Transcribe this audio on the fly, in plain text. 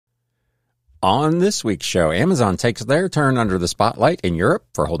On this week's show, Amazon takes their turn under the spotlight in Europe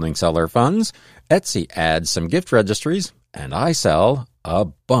for holding seller funds, Etsy adds some gift registries, and I sell a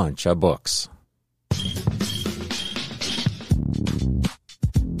bunch of books.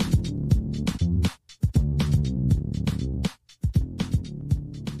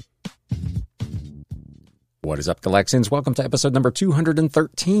 What is up, Galaxians? Welcome to episode number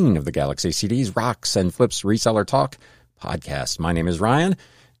 213 of the Galaxy CDs, Rocks, and Flips Reseller Talk podcast. My name is Ryan,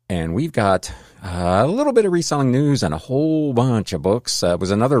 and we've got a little bit of reselling news and a whole bunch of books. It was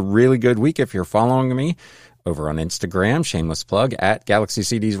another really good week if you're following me over on Instagram, shameless plug, at Galaxy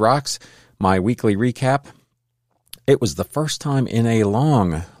CDs Rocks, my weekly recap. It was the first time in a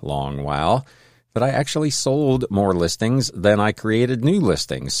long while that I actually sold more listings than I created new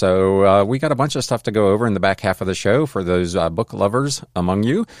listings. So we got a bunch of stuff to go over in the back half of the show for those book lovers among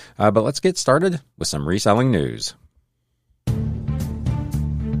you. But let's get started with some reselling news.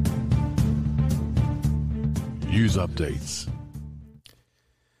 News updates.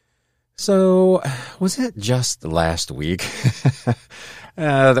 So, was it just last week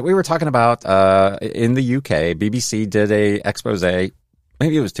that we were talking about in the UK, BBC did a expose, maybe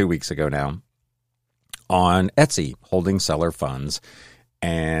it was 2 weeks ago now, on Etsy holding seller funds,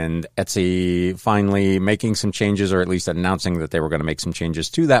 and Etsy finally making some changes, or at least announcing that they were going to make some changes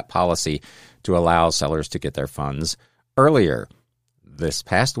to that policy to allow sellers to get their funds earlier. This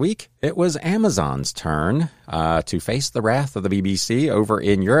past week, it was Amazon's turn to face the wrath of the BBC over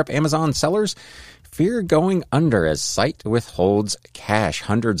in Europe. Amazon sellers fear going under as site withholds cash.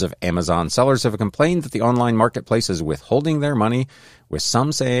 Hundreds of Amazon sellers have complained that the online marketplace is withholding their money, with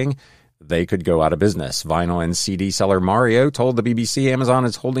some saying they could go out of business. Vinyl and CD seller Mario told the BBC Amazon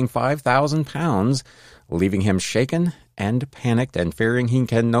is holding £5,000, leaving him shaken and panicked and fearing he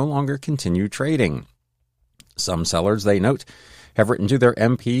can no longer continue trading. Some sellers, they note, have written to their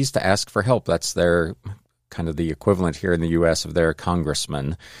MPs to ask for help. That's their kind of the equivalent here in the U.S. of their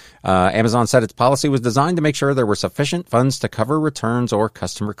congressman. Amazon said its policy was designed to make sure there were sufficient funds to cover returns or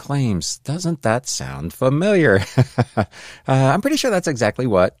customer claims. Doesn't that sound familiar? I'm pretty sure that's exactly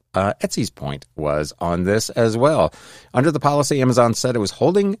what Etsy's point was on this as well. Under the policy, Amazon said it was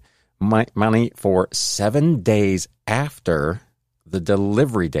holding money for 7 days after the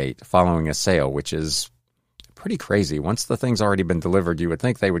delivery date following a sale, which is pretty crazy. Once the thing's already been delivered, you would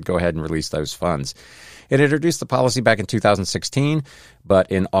think they would go ahead and release those funds. It introduced the policy back in 2016,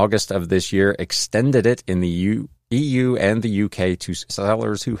 but in August of this year extended it in the EU and the UK to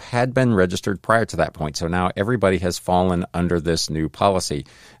sellers who had been registered prior to that point. So now everybody has fallen under this new policy.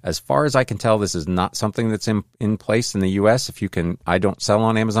 As far as I can tell, this is not something that's in place in the US. I don't sell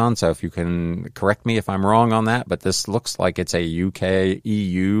on Amazon, so if you can correct me if I'm wrong on that, but this looks like it's a UK,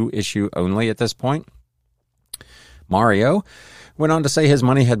 EU issue only at this point. Mario went on to say his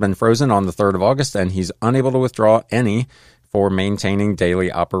money had been frozen on the 3rd of August and he's unable to withdraw any for maintaining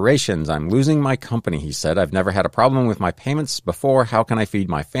daily operations. I'm losing my company, he said. I've never had a problem with my payments before. How can I feed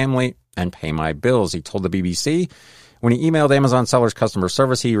my family and pay my bills? He told the BBC. When he emailed Amazon sellers customer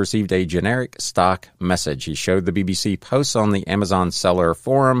service, he received a generic stock message. He showed the BBC posts on the Amazon seller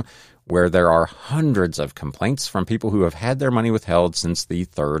forum where there are hundreds of complaints from people who have had their money withheld since the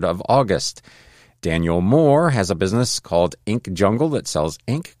 3rd of August. Daniel Moore has a business called Ink Jungle that sells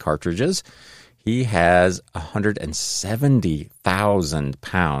ink cartridges. He has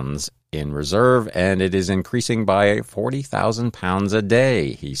 £170,000 in reserve, and it is increasing by £40,000 a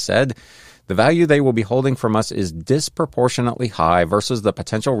day, he said. The value they will be holding from us is disproportionately high versus the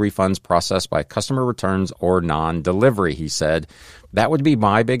potential refunds processed by customer returns or non-delivery, he said. That would be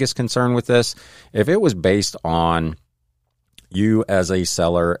my biggest concern with this. If it was based on you as a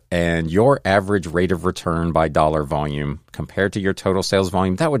seller and your average rate of return by dollar volume compared to your total sales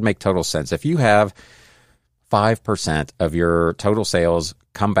volume, that would make total sense. If you have 5% of your total sales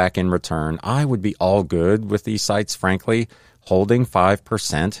come back in return, I would be all good with these sites, frankly, holding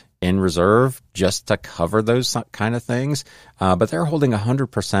 5% in reserve just to cover those kind of things. But they're holding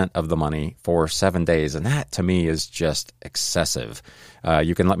 100% of the money for 7 days, and that to me is just excessive.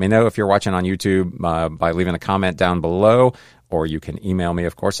 You can let me know if you're watching on YouTube by leaving a comment down below, or you can email me,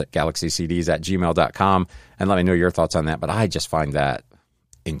 of course, at galaxycds@gmail.com and let me know your thoughts on that. But I just find that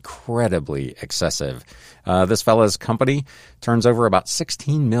incredibly excessive. This fella's company turns over about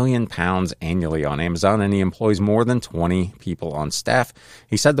 £16 million annually on Amazon, and he employs more than 20 people on staff.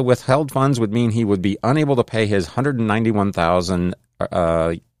 He said the withheld funds would mean he would be unable to pay his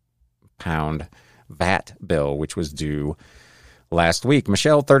 £191,000 VAT bill, which was due last week.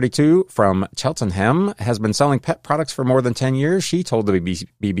 Michelle, 32, from Cheltenham, has been selling pet products for more than 10 years. She told the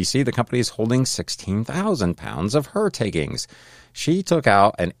BBC the company is holding £16,000 of her takings. She took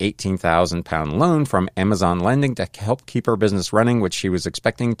out an £18,000 loan from Amazon Lending to help keep her business running, which she was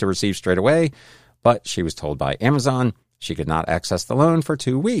expecting to receive straight away, but she was told by Amazon she could not access the loan for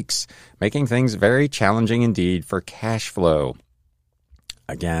 2 weeks, making things very challenging indeed for cash flow.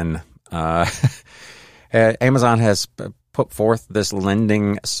 Again, Amazon has put forth this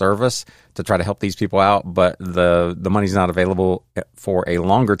lending service to try to help these people out, but the money's not available for a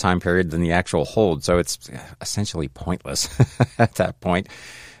longer time period than the actual hold, so it's essentially pointless at that point.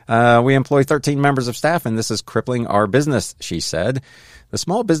 We employ 13 members of staff, and this is crippling our business, she said. The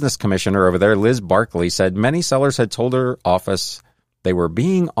small business commissioner over there, Liz Barkley, said many sellers had told her office they were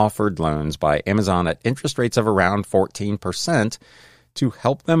being offered loans by Amazon at interest rates of around 14% to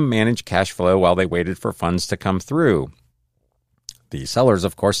help them manage cash flow while they waited for funds to come through. The sellers,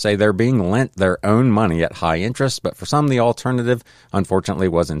 of course, say they're being lent their own money at high interest, but for some, the alternative, unfortunately,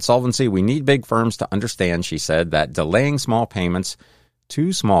 was insolvency. We need big firms to understand, she said, that delaying small payments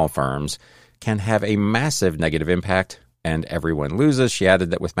to small firms can have a massive negative impact, and everyone loses. She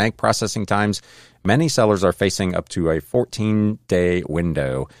added that with bank processing times, many sellers are facing up to a 14-day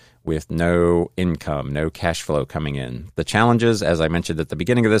window with no income, no cash flow coming in. The challenges, as I mentioned at the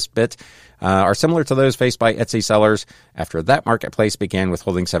beginning of this bit, are similar to those faced by Etsy sellers after that marketplace began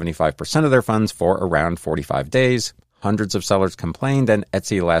withholding 75% of their funds for around 45 days. Hundreds of sellers complained, and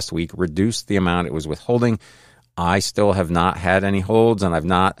Etsy last week reduced the amount it was withholding. I still have not had any holds, and I've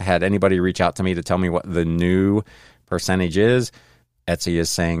not had anybody reach out to me to tell me what the new percentage is. Etsy is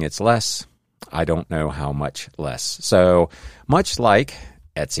saying it's less. I don't know how much less. So much like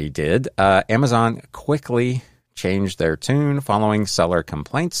Etsy did, Amazon quickly changed their tune following seller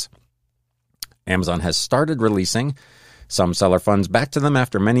complaints. Amazon has started releasing some seller funds back to them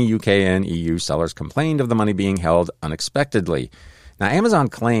after many UK and EU sellers complained of the money being held unexpectedly. Now, Amazon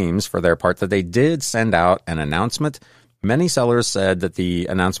claims for their part that they did send out an announcement. Many sellers said that the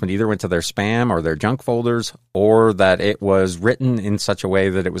announcement either went to their spam or their junk folders, or that it was written in such a way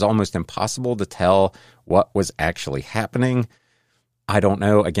that it was almost impossible to tell what was actually happening. I don't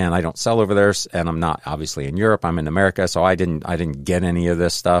know. Again, I don't sell over there, and I'm not obviously in Europe. I'm in America, so I didn't get any of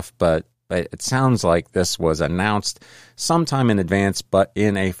this stuff. But it sounds like this was announced sometime in advance, but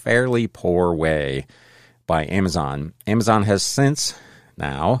in a fairly poor way by Amazon. Amazon has since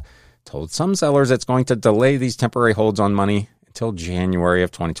now told some sellers it's going to delay these temporary holds on money until January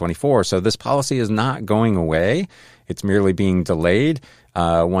of 2024. So this policy is not going away. It's merely being delayed.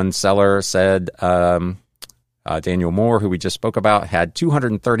 One seller said, Daniel Moore, who we just spoke about, had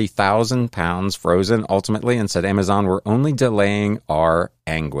 £230,000 frozen ultimately and said Amazon were only delaying our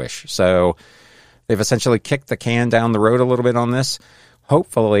anguish. So they've essentially kicked the can down the road a little bit on this.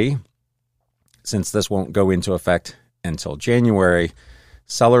 Hopefully, since this won't go into effect until January,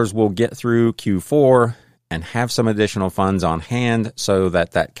 sellers will get through Q4 and have some additional funds on hand so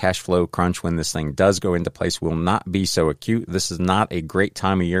that that cash flow crunch when this thing does go into place will not be so acute. This is not a great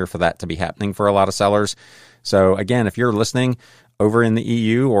time of year for that to be happening for a lot of sellers. So again, if you're listening over in the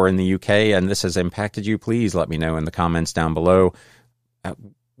EU or in the UK and this has impacted you, please let me know in the comments down below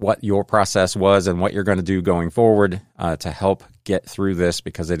what your process was and what you're going to do going forward to help get through this,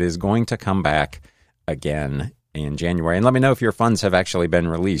 because it is going to come back again in January. And let me know if your funds have actually been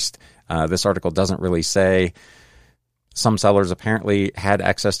released. This article doesn't really say. Some sellers apparently had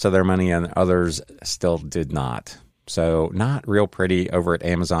access to their money and others still did not. So not real pretty over at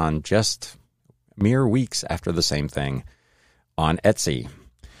Amazon, just mere weeks after the same thing on Etsy.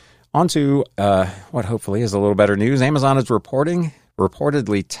 On to what hopefully is a little better news. Amazon is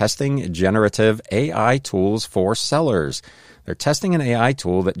reportedly testing generative AI tools for sellers. They're testing an AI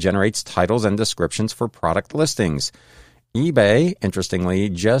tool that generates titles and descriptions for product listings. eBay, interestingly,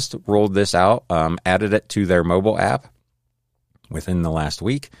 just rolled this out, added it to their mobile app within the last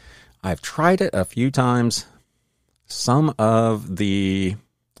week. I've tried it a few times. Some of the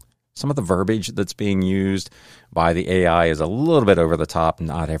verbiage that's being used by the AI is a little bit over the top.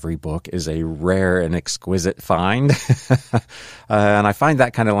 Not every book is a rare and exquisite find. And I find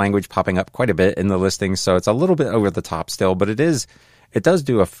that kind of language popping up quite a bit in the listings. So it's a little bit over the top still, but it does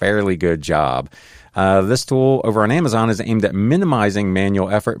do a fairly good job. This tool over on Amazon is aimed at minimizing manual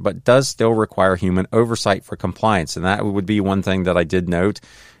effort, but does still require human oversight for compliance. And that would be one thing that I did note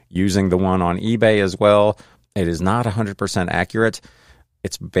using the one on eBay as well. It is not 100% accurate.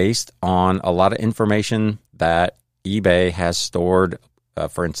 It's based on a lot of information that eBay has stored,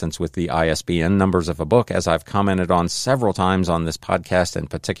 for instance, with the ISBN numbers of a book, as I've commented on several times on this podcast and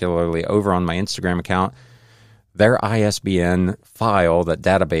particularly over on my Instagram account. their ISBN file, that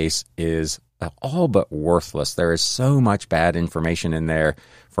database, is all but worthless. There is so much bad information in there,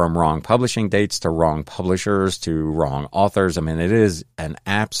 from wrong publishing dates to wrong publishers to wrong authors. I mean, it is an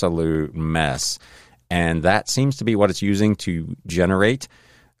absolute mess. And that seems to be what it's using to generate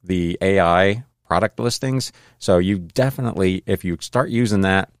the AI product listings. So you definitely, if you start using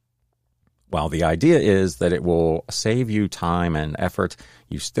that, well, the idea is that it will save you time and effort.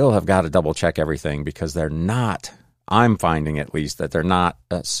 You still have got to double check everything, because they're not, I'm finding at least, that they're not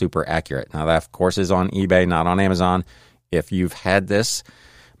super accurate. Now, that, of course, is on eBay, not on Amazon. If you've had this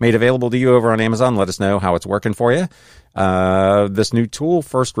made available to you over on Amazon, let us know how it's working for you. This new tool,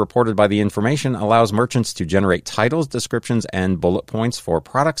 first reported by The Information, allows merchants to generate titles, descriptions, and bullet points for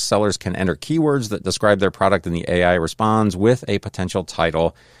products. Sellers can enter keywords that describe their product, and the AI responds with a potential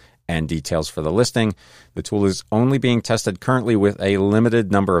title and details for the listing. The tool is only being tested currently with a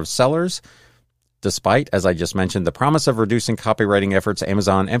limited number of sellers. Despite, as I just mentioned, the promise of reducing copywriting efforts,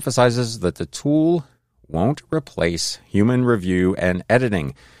 Amazon emphasizes that the tool won't replace human review and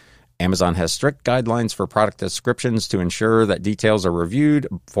editing. Amazon has strict guidelines for product descriptions to ensure that details are reviewed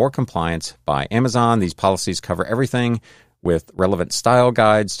for compliance by Amazon. These policies cover everything with relevant style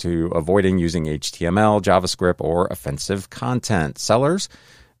guides to avoiding using HTML, JavaScript, or offensive content. Sellers,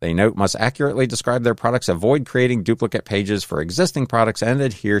 they note, must accurately describe their products, avoid creating duplicate pages for existing products, and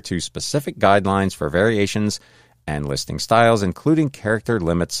adhere to specific guidelines for variations and listing styles, including character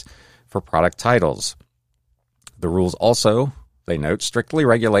limits for product titles. The rules also, they note, strictly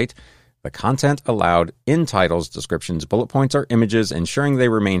regulate the content allowed in titles, descriptions, bullet points, or images, ensuring they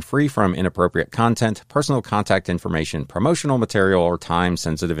remain free from inappropriate content, personal contact information, promotional material, or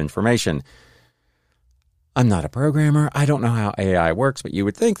time-sensitive information. I'm not a programmer. I don't know how AI works, but you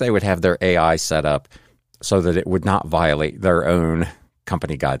would think they would have their AI set up so that it would not violate their own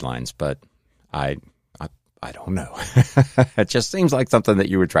company guidelines, but I don't know. It just seems like something that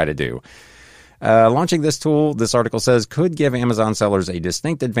you would try to do. Launching this tool, this article says, could give Amazon sellers a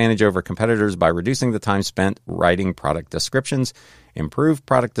distinct advantage over competitors by reducing the time spent writing product descriptions. Improved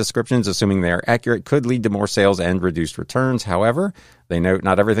product descriptions, assuming they are accurate, could lead to more sales and reduced returns. However, they note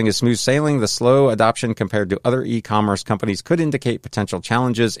not everything is smooth sailing. The slow adoption compared to other e-commerce companies could indicate potential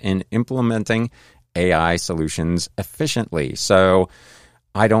challenges in implementing AI solutions efficiently. So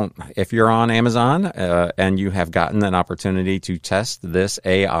if you're on Amazon and you have gotten an opportunity to test this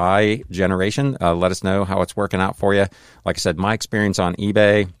AI generation, let us know how it's working out for you. Like I said, my experience on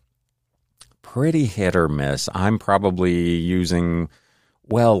eBay, pretty hit or miss. I'm probably using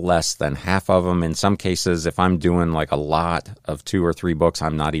well less than half of them. In some cases, if I'm doing like a lot of 2 or 3 books,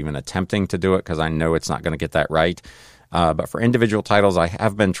 I'm not even attempting to do it because I know it's not going to get that right. But for individual titles, I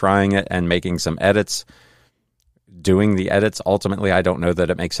have been trying it and making some edits. Doing the edits, ultimately, I don't know that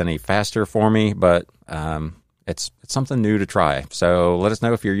it makes any faster for me, but it's something new to try. So let us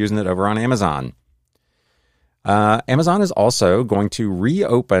know if you're using it over on Amazon. Amazon is also going to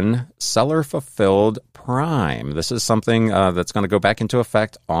reopen seller-fulfilled Prime. This is something that's going to go back into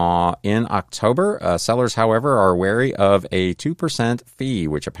effect in October. Sellers, however, are wary of a 2% fee,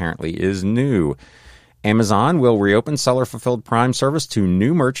 which apparently is new. Amazon will reopen seller-fulfilled Prime service to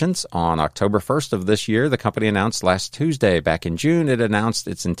new merchants on October 1st of this year. The company announced last Tuesday. Back in June, it announced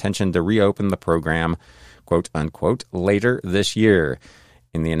its intention to reopen the program, quote unquote, later this year.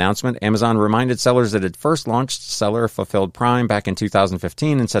 In the announcement, Amazon reminded sellers that it first launched seller-fulfilled Prime back in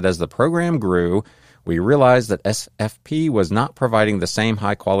 2015 and said as the program grew, we realized that SFP was not providing the same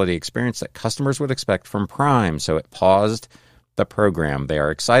high-quality experience that customers would expect from Prime, so it paused the program. They are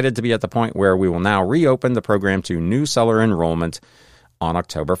excited to be at the point where we will now reopen the program to new seller enrollment on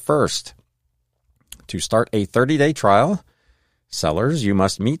October 1st. To start a 30-day trial, sellers, you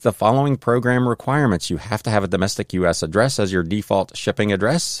must meet the following program requirements. You have to have a domestic U.S. address as your default shipping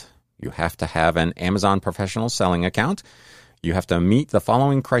address. You have to have an Amazon professional selling account. You have to meet the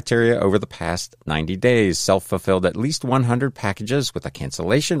following criteria over the past 90 days. Self-fulfilled at least 100 packages with a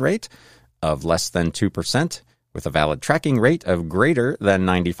cancellation rate of less than 2%. With a valid tracking rate of greater than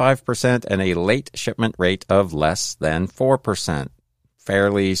 95% and a late shipment rate of less than 4%.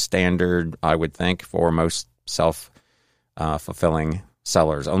 Fairly standard, I would think, for most self-fulfilling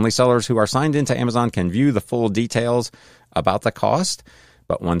sellers. Only sellers who are signed into Amazon can view the full details about the cost,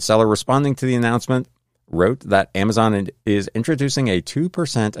 but one seller responding to the announcement wrote that Amazon is introducing a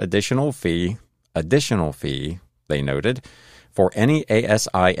 2% additional fee, they noted, for any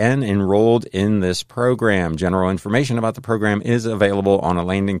ASIN enrolled in this program. General information about the program is available on a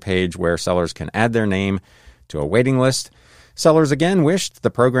landing page where sellers can add their name to a waiting list. Sellers again wished the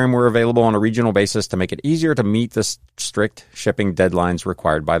program were available on a regional basis to make it easier to meet the strict shipping deadlines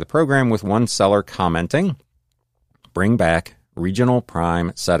required by the program, with one seller commenting, bring back regional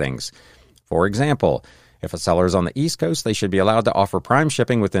prime settings. For example, if a seller is on the East Coast, they should be allowed to offer prime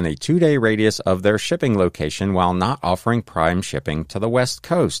shipping within a 2-day radius of their shipping location while not offering prime shipping to the West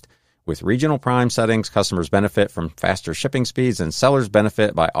Coast. With regional prime settings, customers benefit from faster shipping speeds and sellers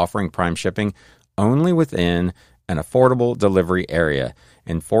benefit by offering prime shipping only within an affordable delivery area.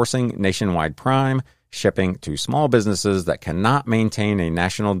 Enforcing nationwide prime shipping to small businesses that cannot maintain a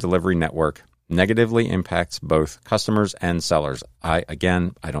national delivery network negatively impacts both customers and sellers. I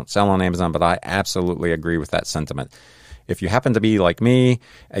don't sell on Amazon, but I absolutely agree with that sentiment. If you happen to be like me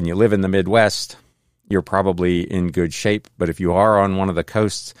and you live in the Midwest, you're probably in good shape. But if you are on one of the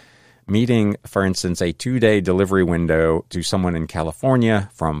coasts, meeting, for instance, a 2-day delivery window to someone in California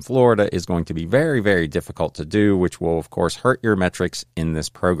from Florida is going to be very, very difficult to do, which will, of course, hurt your metrics in this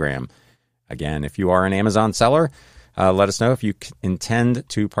program. Again, if you are an Amazon seller, let us know if you intend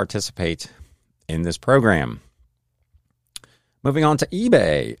to participate in this program. Moving on to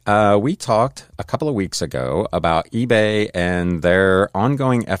eBay. We talked a couple of weeks ago about eBay and their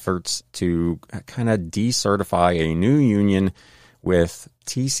ongoing efforts to kind of decertify a new union with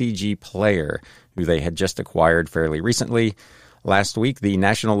TCG Player, who they had just acquired fairly recently. Last week, the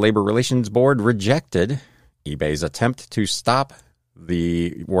National Labor Relations Board rejected eBay's attempt to stop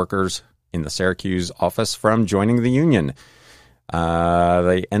the workers in the Syracuse office from joining the union.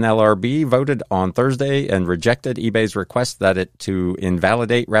 The NLRB voted on Thursday and rejected eBay's request to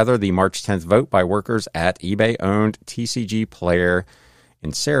invalidate the March 10th vote by workers at eBay-owned TCG Player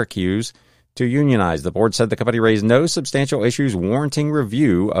in Syracuse to unionize. The board said the company raised no substantial issues warranting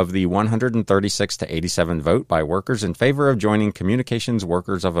review of the 136 to 87 vote by workers in favor of joining Communications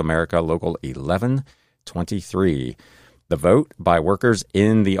Workers of America Local 1123. The vote by workers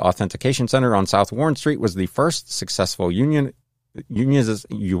in the Authentication Center on South Warren Street was the first successful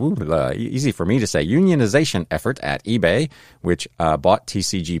unionization effort at eBay, which bought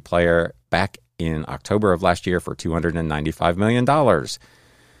TCG Player back in October of last year for $295 million.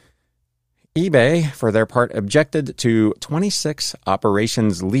 eBay, for their part, objected to 26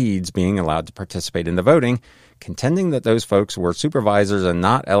 operations leads being allowed to participate in the voting, contending that those folks were supervisors and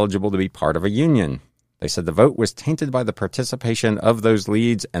not eligible to be part of a union. They said the vote was tainted by the participation of those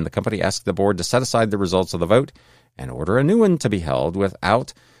leads, and the company asked the board to set aside the results of the vote and order a new one to be held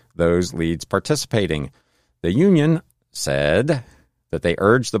without those leads participating. The union said that they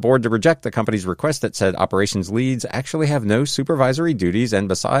urged the board to reject the company's request that said operations leads actually have no supervisory duties, and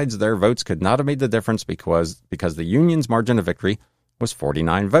besides, their votes could not have made the difference because the union's margin of victory was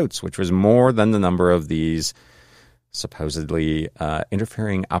 49 votes, which was more than the number of these supposedly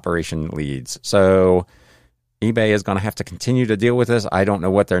interfering operation leads. So eBay is going to have to continue to deal with this. I don't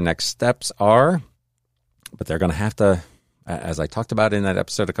know what their next steps are, but they're going to have to, as I talked about in that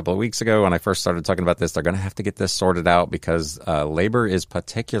episode a couple of weeks ago when I first started talking about this, they're going to have to get this sorted out because labor is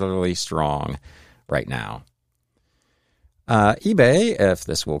particularly strong right now. eBay, if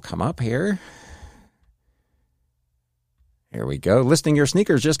this will come up here. Here we go. Listing your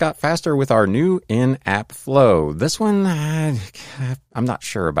sneakers just got faster with our new in-app flow. This one, I'm not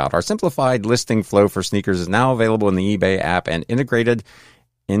sure about. Our simplified listing flow for sneakers is now available in the eBay app and integrated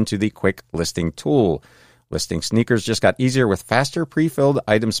into the quick listing tool. Listing sneakers just got easier with faster pre-filled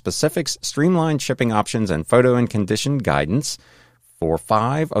item specifics, streamlined shipping options, and photo and condition guidance for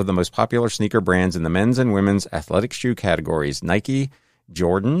 5 of the most popular sneaker brands in the men's and women's athletic shoe categories: Nike,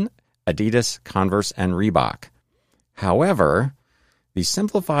 Jordan, Adidas, Converse, and Reebok. However, the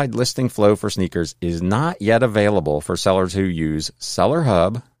simplified listing flow for sneakers is not yet available for sellers who use Seller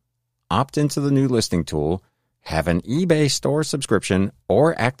Hub, opt into the new listing tool, have an eBay store subscription,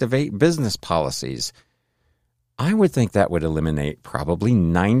 or activate business policies. I would think that would eliminate probably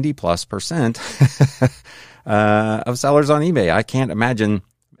 90+% of sellers on eBay. I can't imagine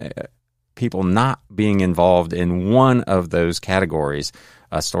people not being involved in one of those categories,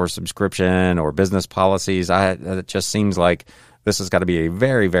 a store subscription or business policies. It just seems like this has got to be a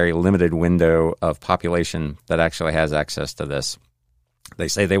very, very limited window of population that actually has access to this. They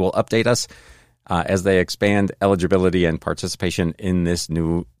say they will update us as they expand eligibility and participation in this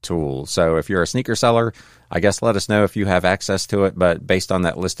new tool. So if you're a sneaker seller, I guess let us know if you have access to it. But based on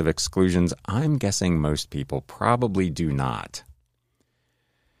that list of exclusions, I'm guessing most people probably do not.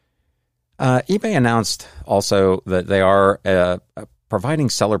 eBay announced also that they are providing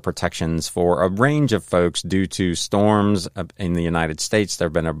seller protections for a range of folks due to storms in the United States. There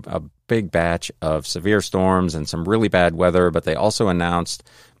have been a big batch of severe storms and some really bad weather, but they also announced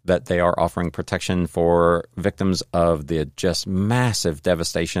that they are offering protection for victims of the just massive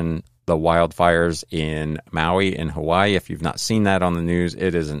devastation, the wildfires in Maui in Hawaii. If you've not seen that on the news,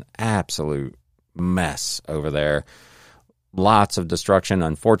 it is an absolute mess over there. Lots of destruction.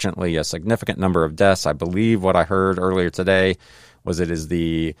 Unfortunately, a significant number of deaths. I believe what I heard earlier today was it is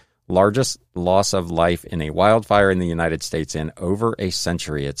the largest loss of life in a wildfire in the United States in over a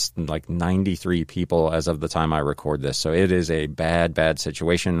century. It's like 93 people as of the time I record this. So it is a bad, bad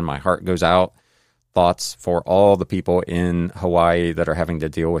situation. My heart goes out. Thoughts for all the people in Hawaii that are having to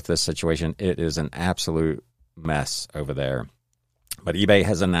deal with this situation. It is an absolute mess over there. But eBay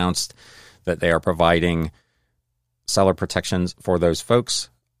has announced that they are providing seller protections for those folks.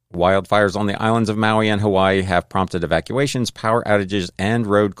 Wildfires on the islands of Maui and Hawaii have prompted evacuations, power outages, and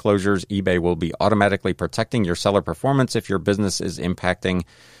road closures. eBay will be automatically protecting your seller performance if your business is impacted,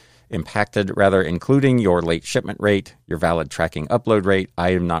 including your late shipment rate, your valid tracking upload rate,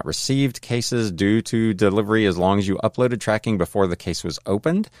 item not received cases due to delivery as long as you uploaded tracking before the case was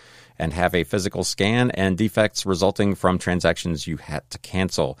opened, and have a physical scan, and defects resulting from transactions you had to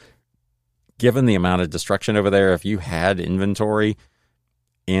cancel. Given the amount of destruction over there, if you had inventory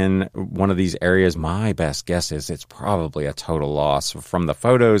in one of these areas, my best guess is it's probably a total loss. From the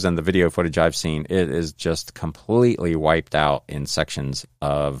photos and the video footage I've seen, it is just completely wiped out in sections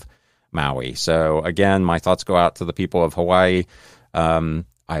of Maui. So again, my thoughts go out to the people of Hawaii. I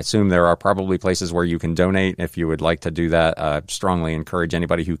assume there are probably places where you can donate if you would like to do that. I strongly encourage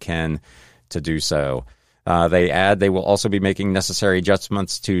anybody who can to do so. They add they will also be making necessary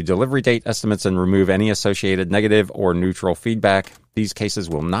adjustments to delivery date estimates and remove any associated negative or neutral feedback. These cases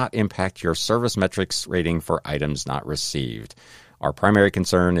will not impact your service metrics rating for items not received. Our primary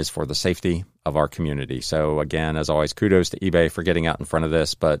concern is for the safety of our community. So again, as always, kudos to eBay for getting out in front of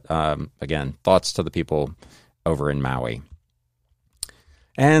this. But again, thoughts to the people over in Maui.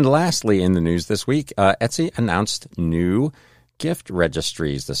 And lastly, in the news this week, Etsy announced new gift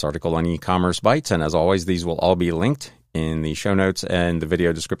registries. This article on e-commerce bites, and as always, these will all be linked in the show notes and the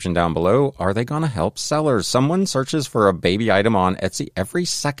video description down below. Are they going to help sellers? Someone searches for a baby item on Etsy every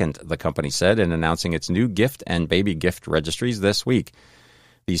second, the company said, in announcing its new gift and baby gift registries this week.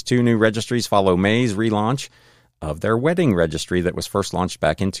 These two new registries follow May's relaunch of their wedding registry that was first launched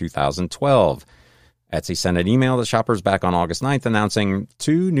back in 2012. Etsy sent an email to shoppers back on August 9th announcing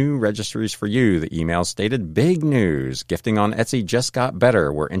 2 new registries for you. The email stated, "Big news. Gifting on Etsy just got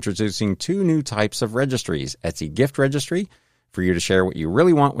better. We're introducing 2 new types of registries. Etsy Gift Registry, for you to share what you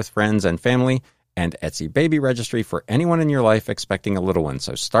really want with friends and family, and Etsy Baby Registry for anyone in your life expecting a little one.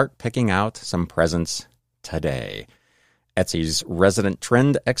 So start picking out some presents today." Etsy's resident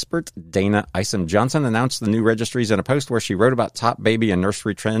trend expert, Dana Isom-Johnson, announced the new registries in a post where she wrote about top baby and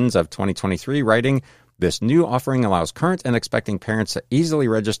nursery trends of 2023, writing, "This new offering allows current and expecting parents to easily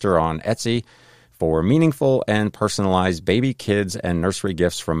register on Etsy for meaningful and personalized baby, kids, and nursery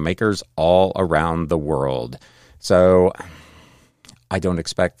gifts from makers all around the world." So I don't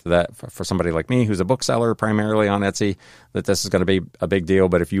expect that for somebody like me, who's a bookseller primarily on Etsy, that this is going to be a big deal.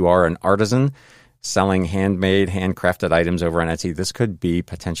 But if you are an artisan selling handmade, handcrafted items over on Etsy, this could be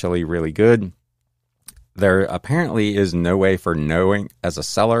potentially really good. There apparently is no way for knowing as a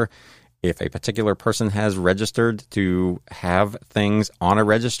seller if a particular person has registered to have things on a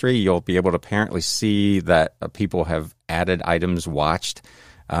registry. You'll be able to apparently see that people have added items watched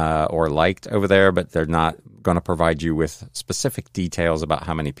or liked over there, but they're not going to provide you with specific details about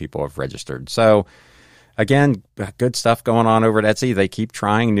how many people have registered. So again, good stuff going on over at Etsy. They keep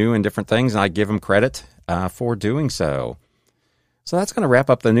trying new and different things, and I give them credit for doing so. So that's going to wrap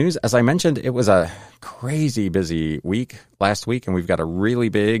up the news. As I mentioned, it was a crazy busy week last week, and we've got a really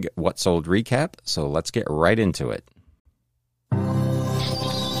big What Sold recap. So let's get right into it.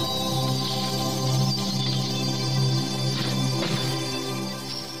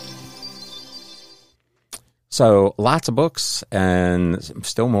 So lots of books and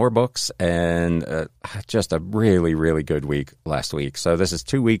still more books, and just a really, really good week last week. So this is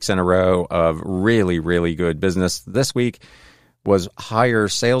 2 weeks in a row of really, really good business. This week was higher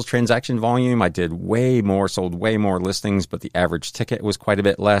sales transaction volume. I did way more, sold way more listings, but the average ticket was quite a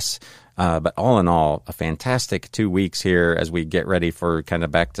bit less. But all in all, a fantastic 2 weeks here as we get ready for kind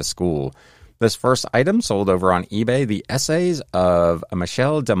of back to school. This first item sold over on eBay, the essays of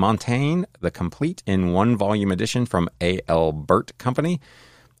Michel de Montaigne, the complete in one volume edition from A.L. Burt Company.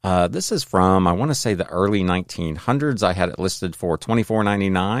 This is from, I want to say, the early 1900s. I had it listed for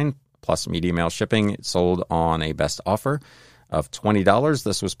 $24.99 plus media mail shipping. It sold on a best offer of $20.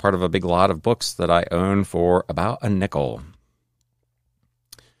 This was part of a big lot of books that I own for about a nickel.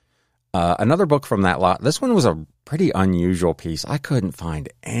 Another book from that lot, this one was a pretty unusual piece. I couldn't find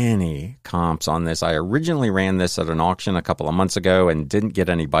any comps on this. I originally ran this at an auction a couple of months ago and didn't get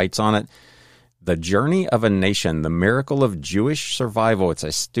any bites on it. The Journey of a Nation, The Miracle of Jewish Survival. It's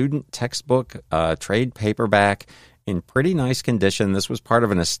a student textbook, trade paperback in pretty nice condition. This was part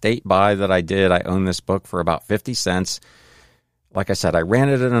of an estate buy that I did. I own this book for about 50 cents. Like I said, I ran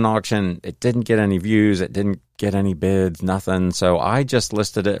it at an auction. It didn't get any views. It didn't get any bids, nothing. So I just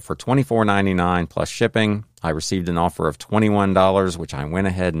listed it for $24.99 plus shipping. I received an offer of $21, which I went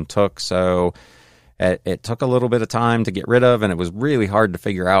ahead and took. So it took a little bit of time to get rid of, and it was really hard to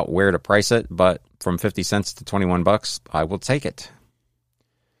figure out where to price it. But from 50 cents to $21, I will take it.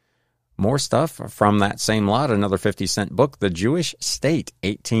 More stuff from that same lot, another 50-cent book, The Jewish State,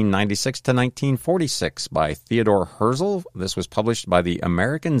 1896 to 1946 by Theodore Herzl. This was published by the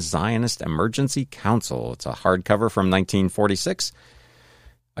American Zionist Emergency Council. It's a hardcover from 1946.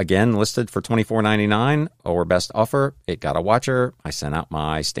 Again, listed for $24.99 or best offer. It got a watcher. I sent out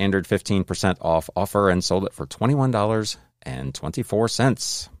my standard 15% off offer and sold it for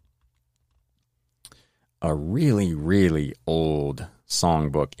 $21.24. A really, really old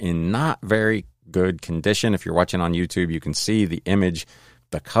songbook in not very good condition. If you're watching on YouTube, you can see the image.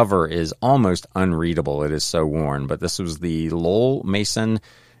 The cover is almost unreadable. It is so worn. But this was the Lowell Mason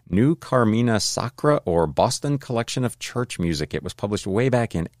New Carmina Sacra, or Boston Collection of Church Music. It was published way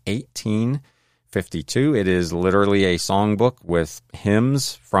back in 1852. It is literally a songbook with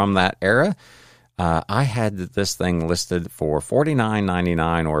hymns from that era. I had this thing listed for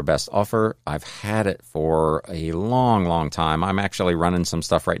 $49.99 or best offer. I've had it for a long, long time. I'm actually running some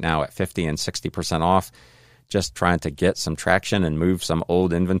stuff right now at 50 and 60% off, just trying to get some traction and move some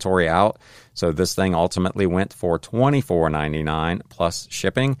old inventory out. So this thing ultimately went for $24.99 plus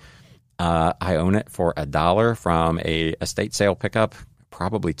shipping. I own it for $1 from a estate sale pickup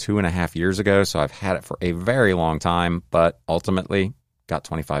probably 2.5 years ago. So I've had it for a very long time, but ultimately got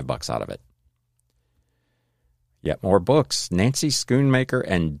 $25 out of it. Yet more books. Nancy Schoonmaker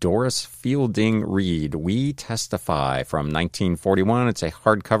and Doris Fielding Reed, We Testify, from 1941. It's a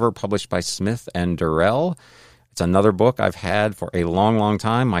hardcover published by Smith and Durrell. It's another book I've had for a long, long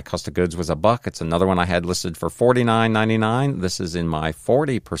time. My cost of goods was $1. It's another one I had listed for $49.99. This is in my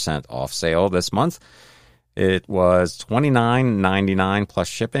 40% off sale this month. It was $29.99 plus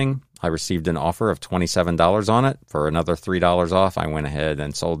shipping. I received an offer of $27 on it. For another $3 off, I went ahead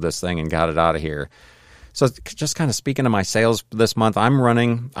and sold this thing and got it out of here. So just kind of speaking of my sales this month, I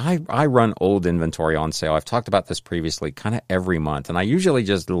run old inventory on sale. I've talked about this previously kind of every month, and I usually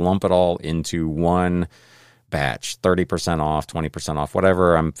just lump it all into one batch, 30% off, 20% off,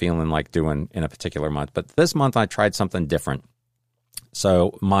 whatever I'm feeling like doing in a particular month. But this month I tried something different.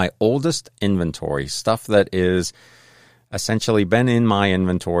 So my oldest inventory, stuff that is essentially been in my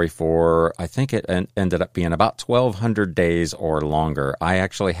inventory for, I think it ended up being about 1,200 days or longer. I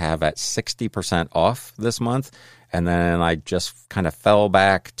actually have at 60% off this month, and then I just kind of fell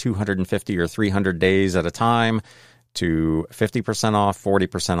back 250 or 300 days at a time to 50% off,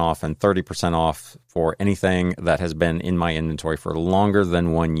 40% off, and 30% off for anything that has been in my inventory for longer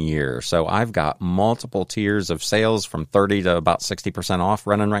than 1 year. So I've got multiple tiers of sales from 30 to about 60% off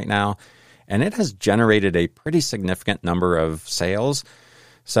running right now. And it has generated a pretty significant number of sales.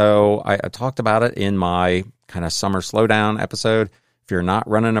 So I talked about it in my kind of summer slowdown episode. If you're not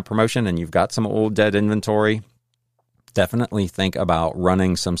running a promotion and you've got some old dead inventory, definitely think about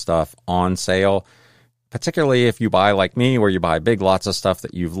running some stuff on sale, particularly if you buy like me, where you buy big lots of stuff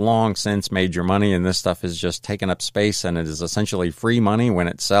that you've long since made your money, and this stuff is just taking up space and it is essentially free money when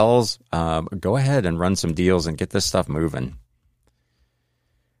it sells. Go ahead and run some deals and get this stuff moving.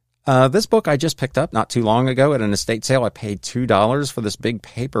 This book I just picked up not too long ago at an estate sale. I paid $2 for this big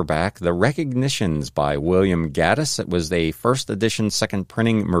paperback, The Recognitions by William Gaddis. It was a first edition, second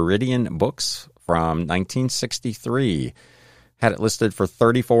printing Meridian books from 1963. Had it listed for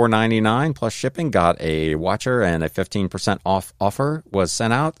 $34.99 plus shipping, got a watcher, and a 15% off offer was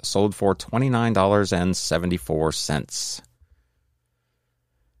sent out, sold for $29.74.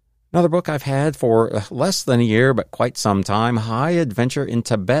 Another book I've had for less than a year, but quite some time, High Adventure in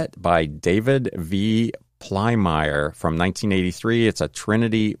Tibet by David V. Plymire from 1983. It's a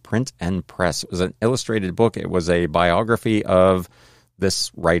Trinity print and press. It was an illustrated book. It was a biography of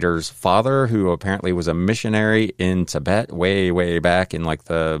this writer's father, who apparently was a missionary in Tibet way, way back in like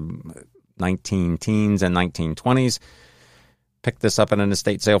the 19-teens and 1920s. Picked this up at an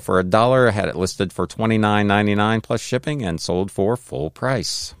estate sale for $1. Had it listed for $29.99 plus shipping and sold for full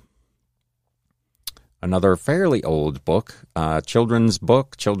price. Another fairly old book, children's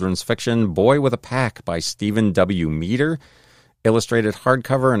fiction, Boy with a Pack by Stephen W. Meader. Illustrated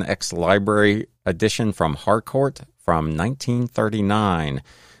hardcover and ex-library edition from Harcourt from 1939.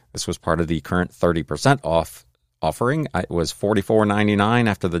 This was part of the current 30% off offering. It was $44.99.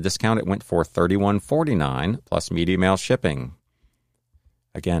 After the discount, it went for $31.49 plus media mail shipping.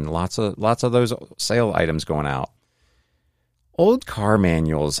 Again, lots of those sale items going out. Old car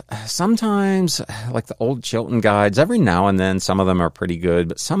manuals, sometimes like the old Chilton guides, every now and then some of them are pretty good,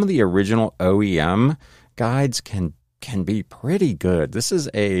 but some of the original OEM guides can be pretty good. This is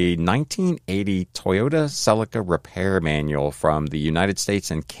a 1980 Toyota Celica repair manual from the United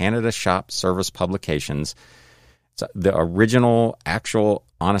States and Canada Shop Service Publications. It's the original, actual,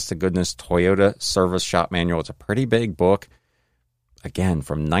 honest-to-goodness Toyota service shop manual. It's a pretty big book. Again,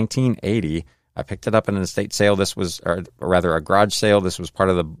 from 1980. I picked it up in an estate sale. This was, or rather, a garage sale. This was part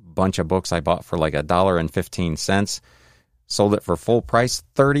of the bunch of books I bought for like $1.15. Sold it for full price,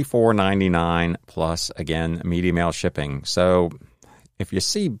 $34.99 plus, again, media mail shipping. So if you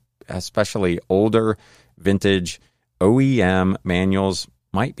see especially older vintage OEM manuals,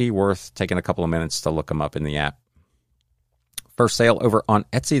 might be worth taking a couple of minutes to look them up in the app. First sale over on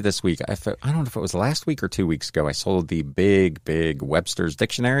Etsy this week. I don't know if it was last week or 2 weeks ago. I sold the big Webster's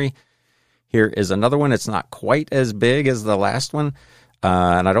Dictionary. Here is another one. It's not quite as big as the last one.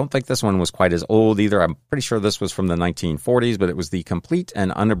 And I don't think this one was quite as old either. I'm pretty sure this was from the 1940s, but it was the complete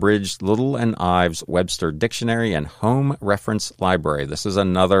and unabridged Little and Ives Webster Dictionary and Home Reference Library. This is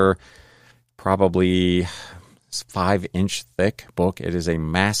another probably 5-inch thick book. It is a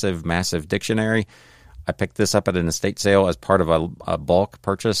massive dictionary. I picked this up at an estate sale as part of a bulk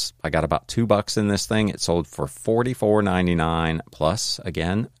purchase. I got about $2 in this thing. It sold for $44.99 plus,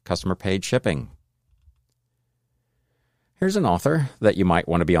 again, customer paid shipping. Here's an author that you might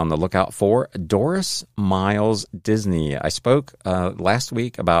want to be on the lookout for, Doris Miles Disney. I spoke last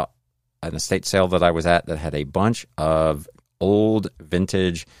week about an estate sale that I was at that had a bunch of old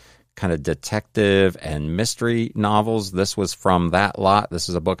vintage kind of detective and mystery novels. This was from that lot. This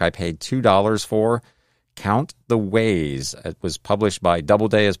is a book I paid $2 for. Count the Ways. It was published by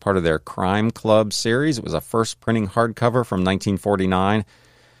Doubleday as part of their Crime Club series. It was a first printing hardcover from 1949.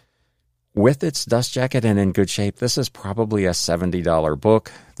 With its dust jacket and in good shape, this is probably a $70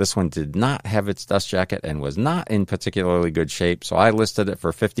 book. This one did not have its dust jacket and was not in particularly good shape, so I listed it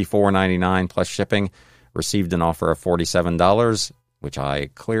for $54.99 plus shipping, received an offer of $47, which I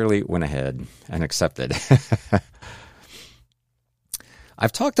clearly went ahead and accepted.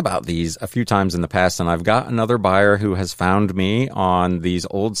 I've talked about these a few times in the past, and I've got another buyer who has found me on these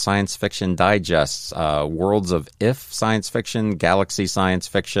old science fiction digests, Worlds of If science fiction, Galaxy science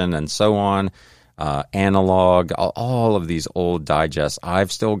fiction, and so on, Analog, all of these old digests. I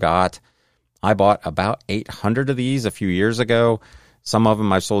bought about 800 of these a few years ago. Some of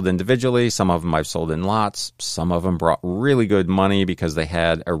them I've sold individually, some of them I've sold in lots. Some of them brought really good money because they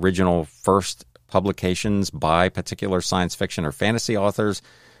had original first publications by particular science fiction or fantasy authors.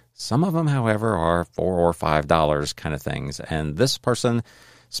 Some of them, however, are $4 or $5 kind of things. And this person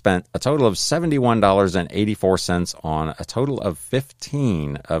spent a total of $71.84 on a total of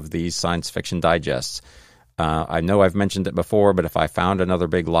 15 of these science fiction digests. I know I've mentioned it before, but if I found another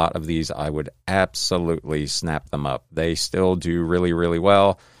big lot of these, I would absolutely snap them up. They still do really, really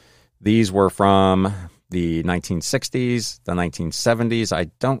well. These were from the 1960s, the 1970s. I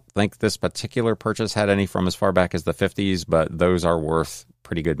don't think this particular purchase had any from as far back as the 50s, but those are worth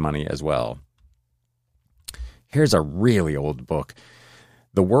pretty good money as well. Here's a really old book.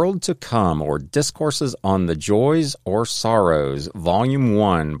 The World to Come, or Discourses on the Joys or Sorrows, Volume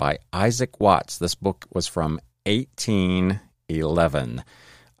 1 by Isaac Watts. This book was from 1811.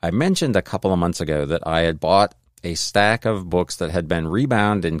 I mentioned a couple of months ago that I had bought a stack of books that had been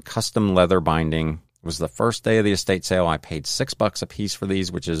rebound in custom leather binding. It was the first day of the estate sale. I paid $6 a piece for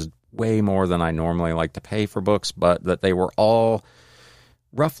these, which is way more than I normally like to pay for books, but that they were all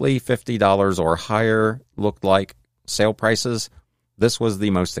roughly $50 or higher, looked like sale prices. This was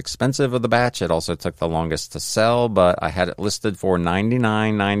the most expensive of the batch. It also took the longest to sell, but I had it listed for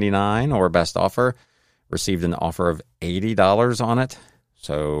 $99.99 or best offer. Received an offer of $80 on it,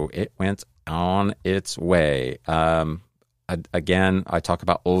 so it went on its way. Again, I talk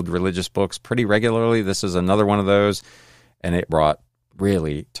about old religious books pretty regularly. This is another one of those, and it brought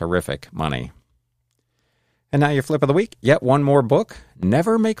really terrific money. And now your flip of the week. Yet one more book,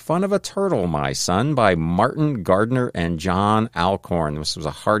 Never Make Fun of a Turtle, My Son, by Martin Gardner and John Alcorn. This was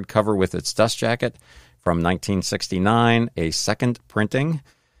a hardcover with its dust jacket from 1969, a second printing.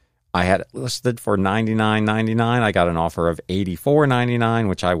 I had it listed for $99.99. I got an offer of $84.99,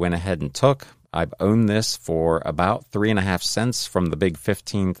 which I went ahead and took. I've owned this for about 3.5 cents from the big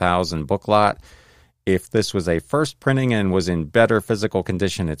 15,000 book lot. If this was a first printing and was in better physical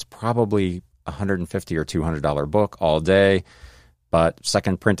condition, it's probably $150 or $200 book all day. But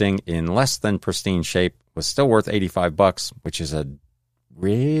second printing in less than pristine shape, was still worth $85, which is a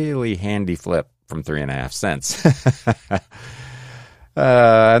really handy flip from 3.5 cents.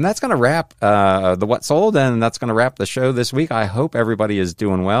 And that's going to wrap the What Sold, and that's going to wrap the show this week. I hope everybody is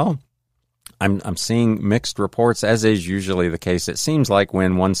doing well. I'm seeing mixed reports, as is usually the case. It seems like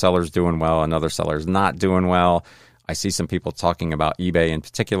when one seller's doing well, another seller's not doing well. I see some people talking about eBay in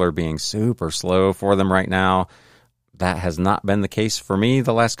particular being super slow for them right now. That has not been the case for me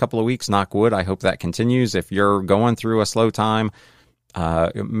the last couple of weeks. Knock wood. I hope that continues. If you're going through a slow time,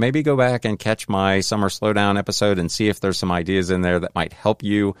 maybe go back and catch my summer slowdown episode and see if there's some ideas in there that might help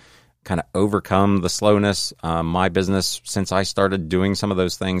you kind of overcome the slowness. My business, since I started doing some of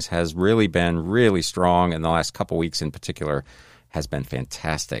those things, has really been really strong, and the last couple weeks in particular has been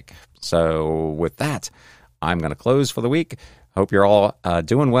fantastic. So with that, I'm going to close for the week. Hope you're all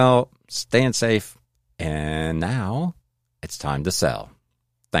doing well, staying safe, and now it's time to sell.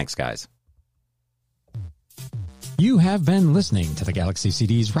 Thanks, guys. You have been listening to the Galaxy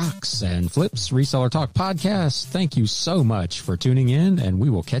CDs Rocks and Flips Reseller Talk podcast. Thank you so much for tuning in, and we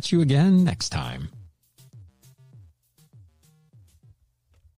will catch you again next time.